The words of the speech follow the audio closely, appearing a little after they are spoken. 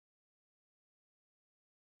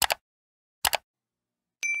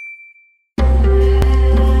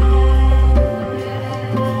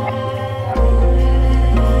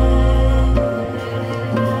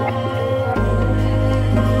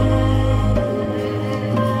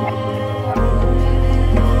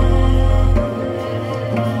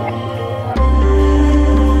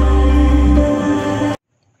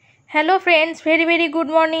Hello friends, very very good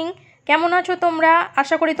morning. কেমন আছো তোমরা?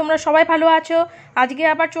 আশা করি তোমরা সবাই ভালো আছো। আজকে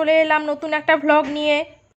আবার চলে এলাম নতুন একটা ভ্লগ নিয়ে।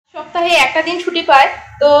 সপ্তাহে একটা দিন ছুটি পায়,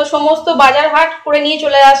 তো সমস্ত বাজার হাট করে নিয়ে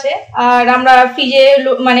চলে আসে আর আমরা ফ্রিজে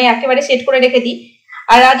মানে একেবারে সেট করে রেখে দিই।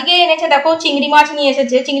 আর আজকে এনেছে দেখো চিংড়ি মাছ নিয়ে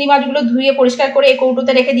এসেছে। চিংড়ি মাছগুলো ধুয়ে পরিষ্কার করে এই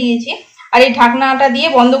কৌটোতে রেখে দিয়েছি আর এই ঢাকনাটা দিয়ে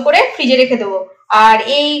বন্ধ করে ফ্রিজে রেখে দেবো। আর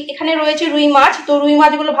এখানে রয়েছে রুই মাছ, তো রুই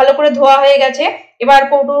মাছগুলো ভালো করে ধোয়া হয়ে গেছে। এবার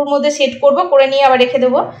কৌটোর মধ্যে সেট করব, করে নিয়ে আবার রেখে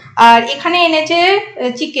দেবো। আর এখানে এনেছে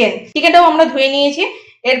চিকেনটাও আমরা ধুয়ে নিয়েছি।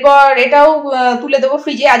 এরপর এটাও তুলে দেবো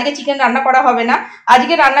ফ্রিজে। আজকে চিকেন রান্না করা হবে না,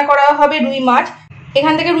 আজকে রান্না করা হবে রুই মাছ।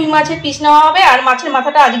 এখান থেকে রুই মাছের পিস নেওয়া হবে আর মাছের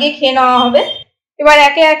মাথাটা আজকে খেয়ে নেওয়া হবে। এবার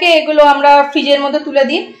একে একে এগুলো আমরা ফ্রিজের মধ্যে তুলে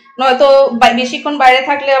দিই, নয়তো বেশিক্ষণ বাইরে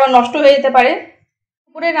থাকলে আবার নষ্ট হয়ে যেতে পারে।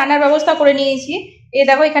 উপরে রান্নার ব্যবস্থা করে নিয়েছি। এই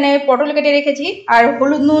দেখো এখানে পটল কেটে রেখেছি আর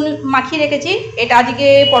হলুদ নুন মাখিয়ে রেখেছি, এটা আজকে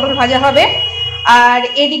পটল ভাজা হবে। আর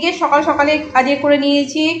এদিকে সকাল সকালে আজকে করে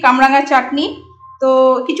নিয়েছি কামরাঙার চাটনি। তো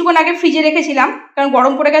কিছুক্ষণ আগে ফ্রিজে রেখেছিলাম, কারণ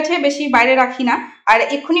গরম পড়ে গেছে, বেশি বাইরে রাখি না। আর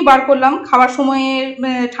এক্ষুনি বার করলাম, খাবার সময়ে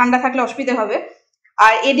ঠান্ডা থাকলে অসুবিধা হবে।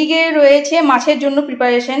 আর এদিকে রয়েছে মাছের জন্য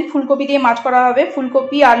প্রিপারেশন। ফুলকপি দিয়ে মাছ করা হবে,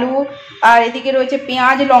 ফুলকপি আলু। আর এদিকে রয়েছে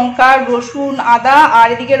পেঁয়াজ লঙ্কা রসুন আদা, আর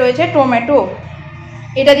এদিকে রয়েছে টমেটো।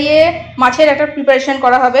 এটা দিয়ে মাছের একটা প্রিপারেশন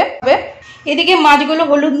করা হবে। এদিকে মাছগুলো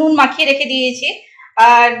হলুদ নুন মাখিয়ে রেখে দিয়েছি।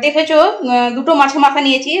 আর দেখেছো দুটো মাছের মাথা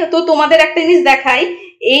নিয়েছি। তো তোমাদের একটা জিনিস দেখাই,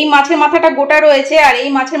 এই মাছের মাথাটা গোটা রয়েছে আর এই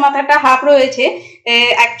মাছের মাথাটা হাফ রয়েছে।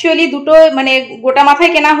 অ্যাকচুয়ালি দুটো মানে গোটা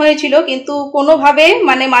মাথায় কেনা হয়েছিল, কিন্তু কোনোভাবে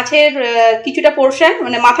মানে মাছের কিছুটা পোর্শন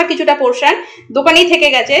মানে মাথা কিছুটা পোর্শন দোকানেই থেকে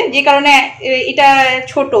গেছে, যে কারণে এটা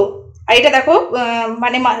ছোট। আর এটা দেখো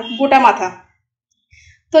মানে গোটা মাথা।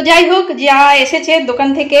 তো যাই হোক, যা এসেছে দোকান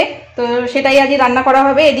থেকে তো সেটাই আজ রান্না করা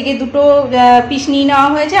হবে। এদিকে দুটো পিস নিয়ে নেওয়া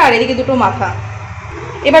হয়েছে আর এদিকে দুটো মাথা।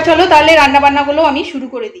 এবার চলো তাহলে রান্না বান্নাগুলো আমি শুরু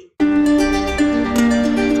করে দিই।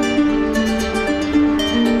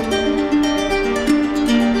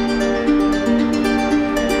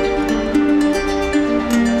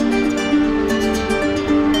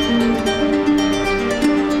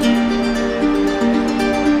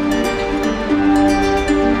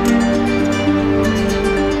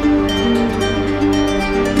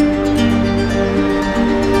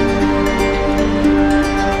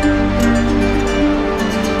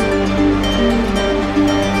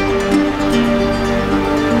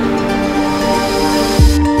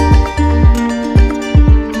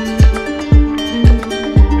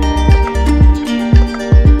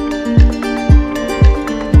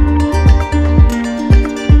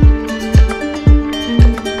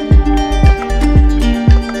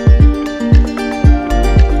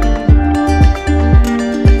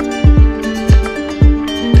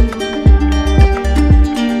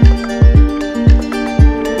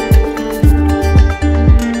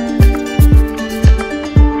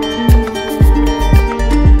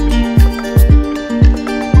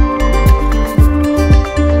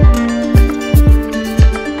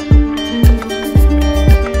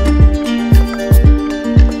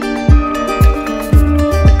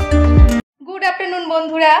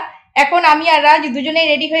 বন্ধুরা, এখন আমি আর রাজ দুজনেই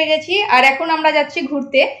রেডি হয়ে গেছি আর এখন আমরা যাচ্ছি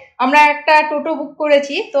ঘুরতে। আমরা একটা টোটো বুক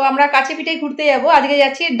করেছি, তো আমরা কাছে পিঠে ঘুরতে যাব। আজকে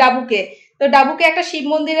যাচ্ছি ডাবুকে। তো ডাবুকে একটা শিব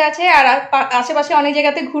মন্দির আছে আর আশেপাশে অনেক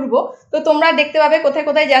জায়গাতে ঘুরবো। তো তোমরা দেখতে পাবে কোথায়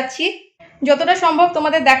কোথায় যাচ্ছি। যতটা সম্ভব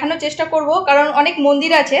তোমাদের দেখানোর চেষ্টা করব, কারণ অনেক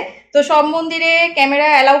মন্দির আছে, তো সব মন্দিরে ক্যামেরা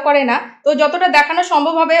অ্যালাউ করে না। তো যতটা দেখানো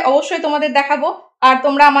সম্ভব হবে অবশ্যই তোমাদের দেখাবো, আর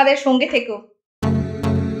তোমরা আমাদের সঙ্গে থেকো।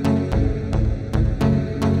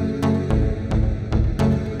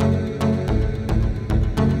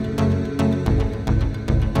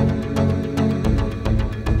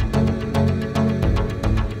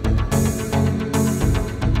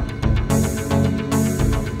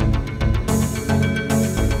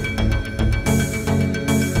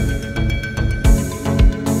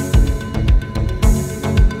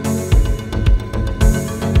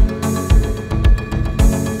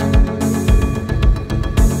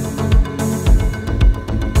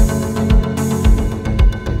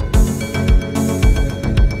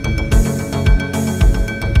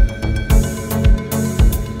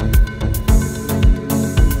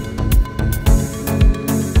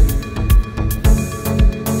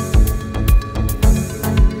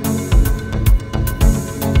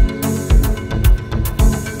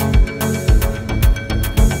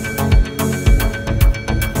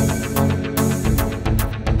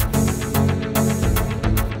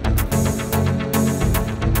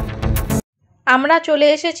 আমরা চলে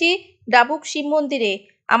এসেছি ডাবুক শিব মন্দিরে।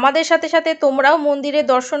 আমাদের সাথে সাথে তোমরাও মন্দিরে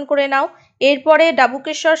দর্শন করে নাও। এরপরে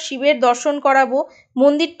ডাবুকেশ্বর শিবের দর্শন করাবো।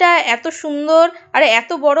 মন্দিরটা এত সুন্দর আর এত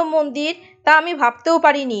বড় মন্দির তা আমি ভাবতেও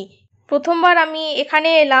পারিনি। প্রথমবার আমি এখানে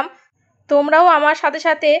এলাম, তোমরাও আমার সাথে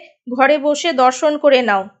সাথে ঘরে বসে দর্শন করে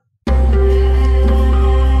নাও।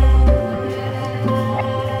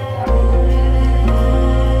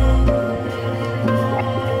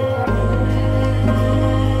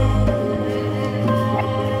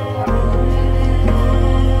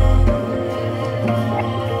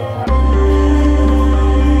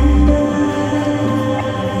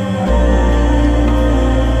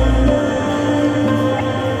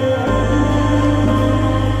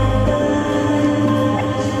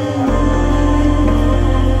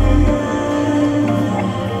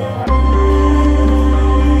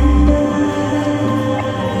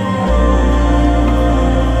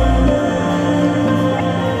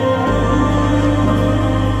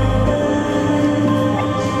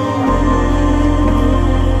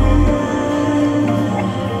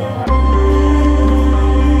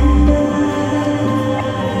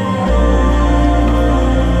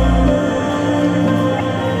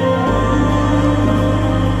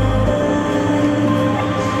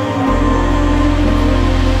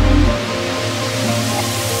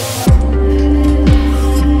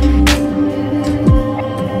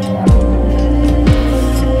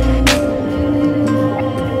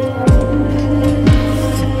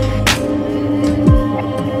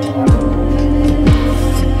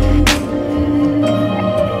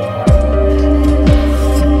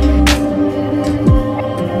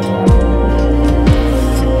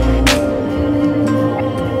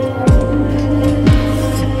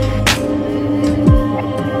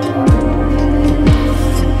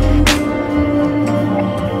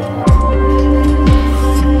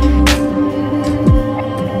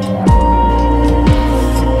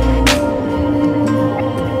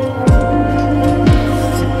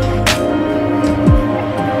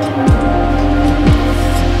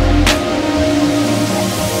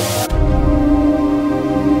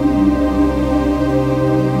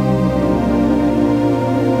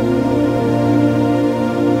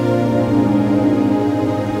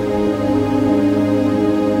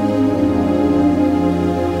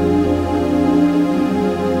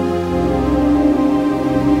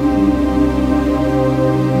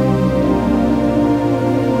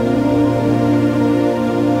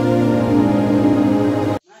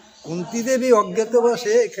 দেবী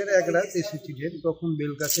অজ্ঞাতবাসে এখানে এক রাত এসেছিলেন। তখন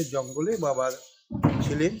বেলগাছের জঙ্গলে বাবা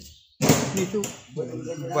ছিলেন, কিছু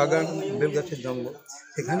বাগান বেলগাছের জঙ্গল,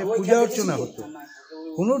 সেখানে পূজা অর্চনা হতো।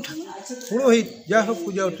 কোনো পুরোহিত যা হোক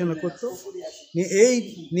পূজা অর্চনা করতো। এই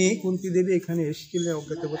নিয়ে কুন্তী দেবী এখানে এসেছিলেন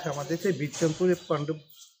অজ্ঞাতবাসে। আমাদের সেই বীরচন্দ্রপুরের পাণ্ডব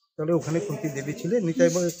তাহলে ওখানে কুন্তী দেবী ছিলেন, নিতাই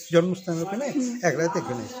জন্মস্থান ওখানে, এক রাত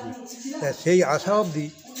এখানে এসেছিলেন। তা সেই আশা অবধি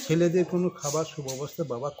ছেলেদের কোনো খাবার সুব্যবস্থা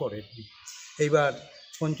বাবা করেননি। এইবার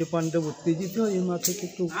পঞ্চপাণ্ডব উত্তেজিত এই মাকে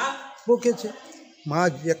একটু বকেছে। মা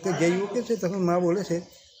যেই বকেছে তখন মা বলেছে,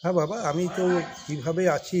 হ্যাঁ বাবা, আমি তো কীভাবে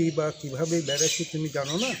আছি বা কীভাবে বেড়াচ্ছি তুমি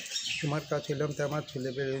জানো না, তোমার কাছে এলাম, তো আমার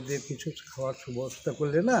ছেলেমেয়েদের কিছু খাওয়ার সুব্যবস্থা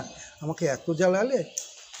করলে না, আমাকে এত জ্বালালে,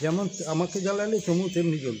 যেমন আমাকে জ্বালালে তুমিও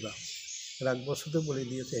তেমনি জ্বলবা। রাগবশত বলে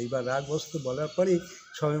দিয়েছে। এইবার রাগবশত বলার পরেই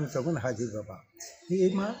স্বয়ং তখন হাজির বাবা।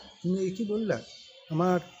 এই মা, তুমি এই কী বললা?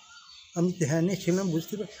 আমি ধ্যানে ছিলাম,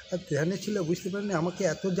 ধ্যানে ছিল, বুঝতে পারিনি, আমাকে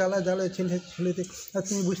এত জ্বালা ছেলেতে, আর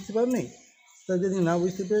তুমি বুঝতে পারনি? তা যদি না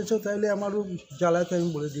বুঝতে পেরেছো তাহলে আমারও জ্বালাতে আমি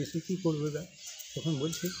বলে দিয়েছি, কী করবে না। তখন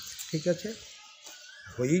বলছি ঠিক আছে,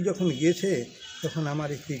 হয়েই যখন গিয়েছে তখন আমার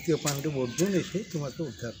এই তৃতীয় পাণ্ডব অর্জুন এসে তোমাকে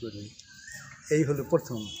উদ্ধার করে। এই হলো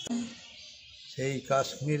প্রথম। সেই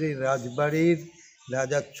কাশ্মীরের রাজবাড়ির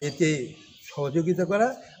রাজার এতে সহযোগিতা করা,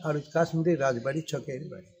 আর কাশ্মীরের রাজবাড়ির ছকের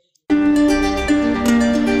বাড়ি।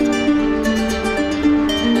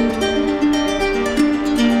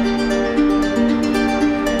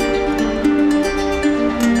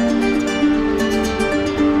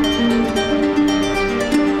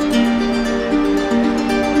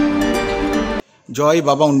 জয়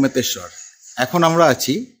বাবা উন্মেতেশ্বর। এখন আমরা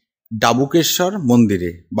আছি ডাবুকেশ্বর মন্দিরে,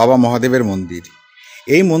 বাবা মহাদেবের মন্দির।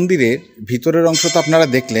 এই মন্দিরের ভিতরের অংশ তো আপনারা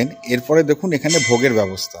দেখলেন। এরপরে দেখুন এখানে ভোগের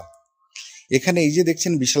ব্যবস্থা। এখানে এই যে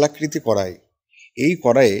দেখছেন বিশালাকৃতি কড়াই, এই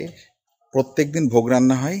কড়াইয়ে প্রত্যেক দিন ভোগ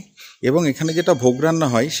রান্না হয়। এবং এখানে যেটা ভোগ রান্না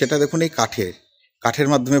হয় সেটা দেখুন এই কাঠের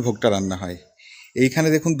মাধ্যমে ভোগটা রান্না হয়। এইখানে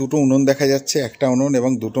দেখুন দুটো উনুন দেখা যাচ্ছে, একটা উনুন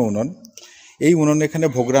এবং দুটো উনুন। এই উনুনে এখানে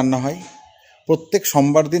ভোগ রান্না হয়। প্রত্যেক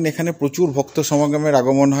সোমবার দিন এখানে প্রচুর ভক্ত সমাগমের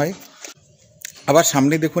আগমন হয়। আবার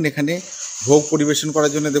সামনে দেখুন এখানে ভোগ পরিবেশন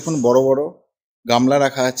করার জন্য দেখুন বড় বড় গামলা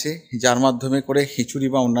রাখা আছে, যার মাধ্যমে করে খিচুড়ি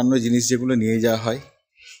বা অন্যান্য জিনিস যেগুলো নিয়ে যাওয়া হয়।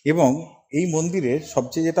 এবং এই মন্দিরের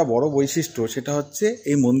সবচেয়ে যেটা বড় বৈশিষ্ট্য সেটা হচ্ছে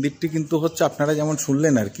এই মন্দিরটি কিন্তু হচ্ছে আপনারা যেমন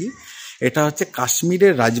শুনলেন আর কি, এটা হচ্ছে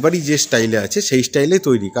কাশ্মীরের রাজবাড়ি যে স্টাইলে আছে সেই স্টাইলে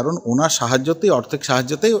তৈরি। কারণ ওনার সাহায্যতেই, অর্থের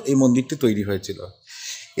সাহায্যতেই এই মন্দিরটি তৈরি হয়েছিল।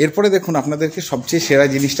 এরপরে দেখুন আপনাদেরকে সবচেয়ে সেরা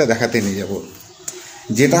জিনিসটা দেখাতে নিয়ে যাব,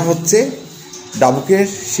 যেটা হচ্ছে ডাবুকের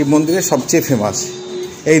শিব মন্দিরের সবচেয়ে ফেমাস।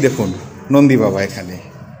 এই দেখুন নন্দী বাবা, এখানে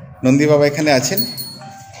নন্দী বাবা এখানে আছেন,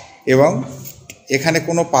 এবং এখানে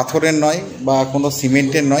কোনো পাথরের নয় বা কোনো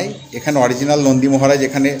সিমেন্টের নয়, এখানে অরিজিনাল নন্দী মহারাজ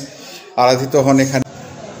এখানে আরাধিত হন, এখানে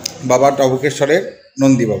বাবা ডাবুকেশ্বরের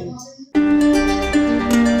নন্দীবাবু।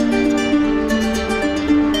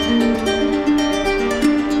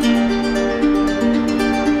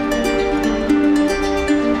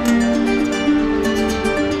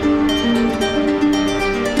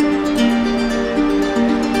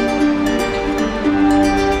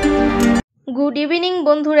 গুড ইভিনিং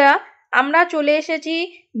বন্ধুরা, আমরা চলে এসেছি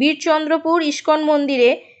বীরচন্দ্রপুর ইস্কন মন্দিরে।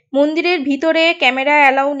 মন্দিরের ভিতরে ক্যামেরা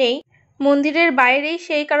অ্যালাউ নেই, মন্দিরের বাইরেই,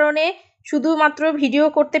 সেই কারণে শুধুমাত্র ভিডিও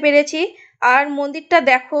করতে পেরেছি। আর মন্দিরটা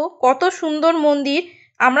দেখো কত সুন্দর মন্দির,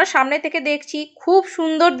 আমরা সামনে থেকে দেখছি, খুব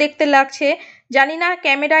সুন্দর দেখতে লাগছে। জানি না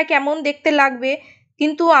ক্যামেরায় কেমন দেখতে লাগবে,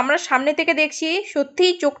 কিন্তু আমরা সামনে থেকে দেখছি,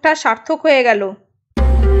 সত্যিই চোখটা সার্থক হয়ে গেল।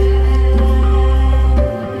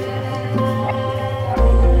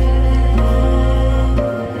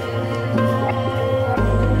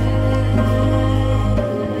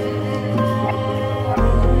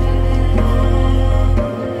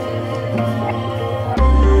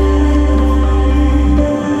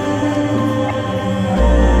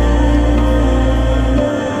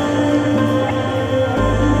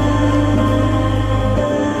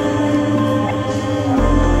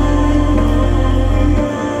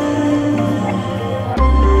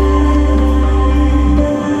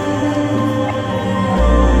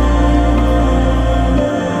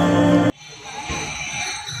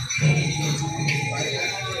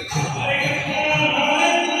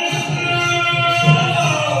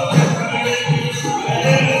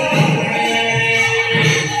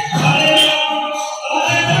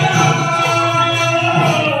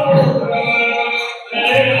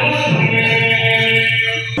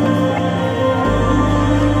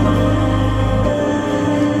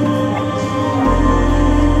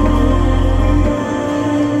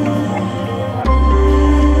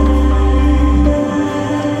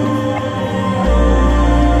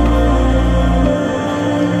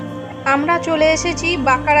 আমরা চলে এসেছি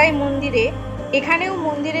বাঁকারাই মন্দিরে। এখানেও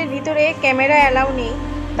মন্দিরের ভিতরে ক্যামেরা অ্যালাউ নেই,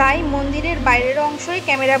 তাই মন্দিরের বাইরের অংশই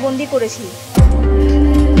ক্যামেরা বন্দি করেছি।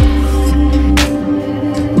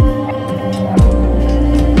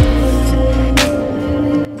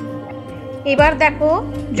 এবার দেখো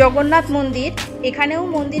জগন্নাথ মন্দির, এখানেও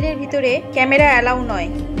মন্দিরের ভিতরে ক্যামেরা অ্যালাউ নয়।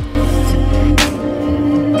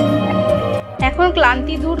 এখন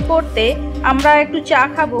ক্লান্তি দূর করতে আমরা একটু চা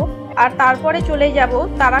খাবো, আর তারপরে চলে যাব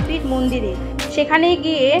তারাপীঠ মন্দিরে। সেখানে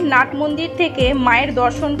গিয়ে নাট মন্দির থেকে মায়ের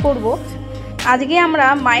দর্শন করব। আজকে আমরা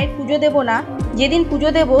মায়ের পুজো দেব না, যেদিন পুজো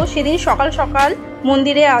দেব সেদিন সকাল সকাল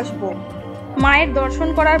মন্দিরে আসব। মায়ের দর্শন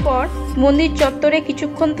করার পর মন্দির চত্বরে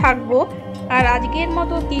কিছুক্ষণ থাকবো। আর আজকের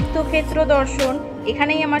মতো তীর্থক্ষেত্র দর্শন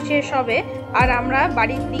এখানেই আমার শেষ হবে, আর আমরা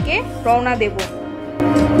বাড়ির দিকে রওনা দেব।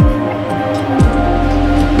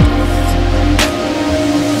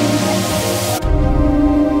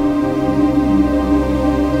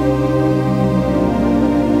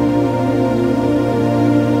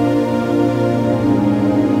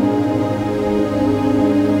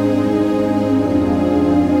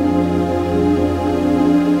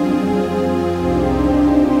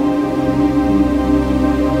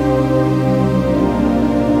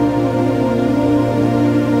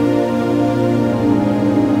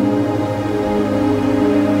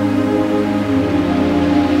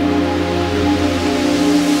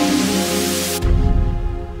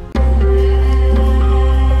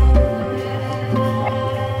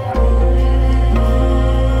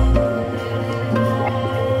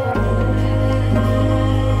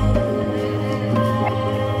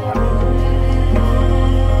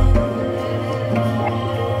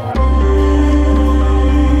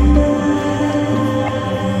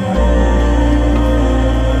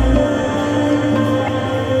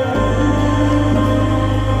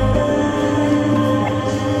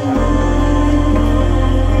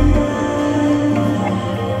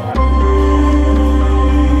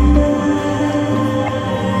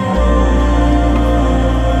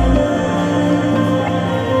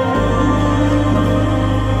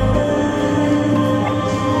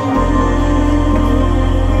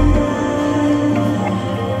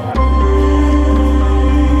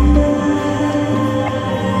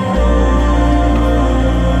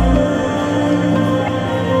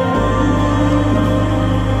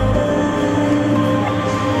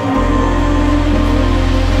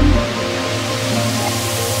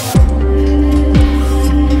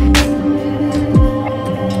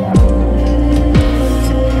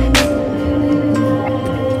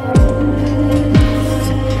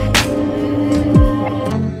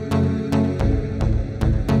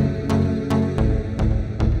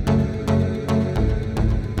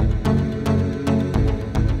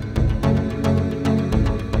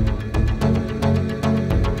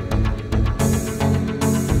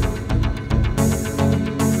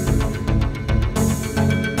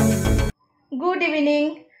 ইভিনিং।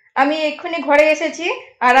 আমি এক্ষুনি ঘরে এসেছি,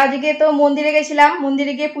 আর আজকে তো মন্দিরে গেছিলাম,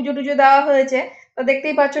 মন্দিরে গিয়ে পুজো টুজো দেওয়া হয়েছে। তো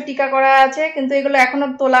দেখতেই পাচ্ছ টিকা করা আছে, কিন্তু এগুলো এখনো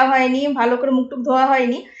তোলা হয়নি, ভালো করে মুখ টুক ধোয়া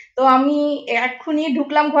হয়নি। তো আমি এক্ষুনি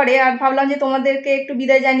ঢুকলাম ঘরে, আর ভাবলাম যে তোমাদেরকে একটু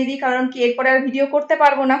বিদায় জানিয়ে দিই, কারণ কি এরপরে আর ভিডিও করতে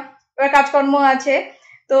পারবো না, এবার কাজকর্ম আছে।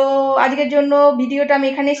 তো আজকের জন্য ভিডিওটা আমি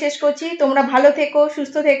এখানেই শেষ করছি। তোমরা ভালো থেকো,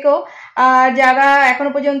 সুস্থ থেকো, আর যারা এখনো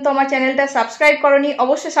পর্যন্ত আমার চ্যানেলটা সাবস্ক্রাইব করোনি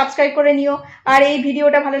অবশ্যই সাবস্ক্রাইব করে নিও। আর এই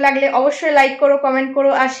ভিডিওটা ভালো লাগলে অবশ্যই লাইক করো, কমেন্ট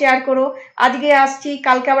করো আর শেয়ার করো। আজকে আসছি,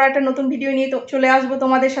 কালকে আবার একটা নতুন ভিডিও নিয়ে চলে আসবো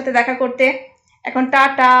তোমাদের সাথে দেখা করতে। এখন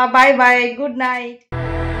tata, bye bye, good night.